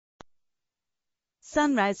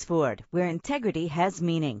Sunrise Ford, where integrity has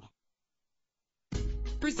meaning.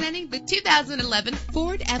 Presenting the 2011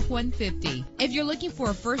 Ford F-150. If you're looking for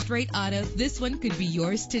a first-rate auto, this one could be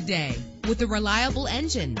yours today. With a reliable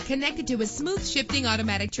engine connected to a smooth shifting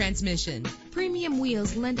automatic transmission, premium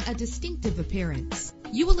wheels lend a distinctive appearance.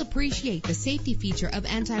 You will appreciate the safety feature of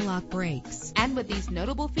anti-lock brakes. And with these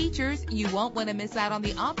notable features, you won't want to miss out on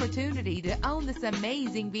the opportunity to own this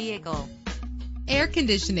amazing vehicle. Air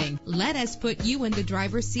conditioning. Let us put you in the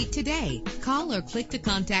driver's seat today. Call or click to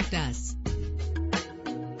contact us.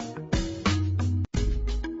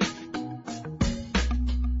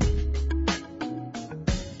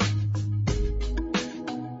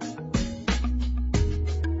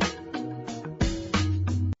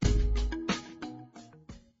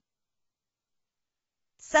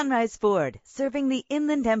 Sunrise Ford, serving the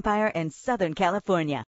Inland Empire and Southern California.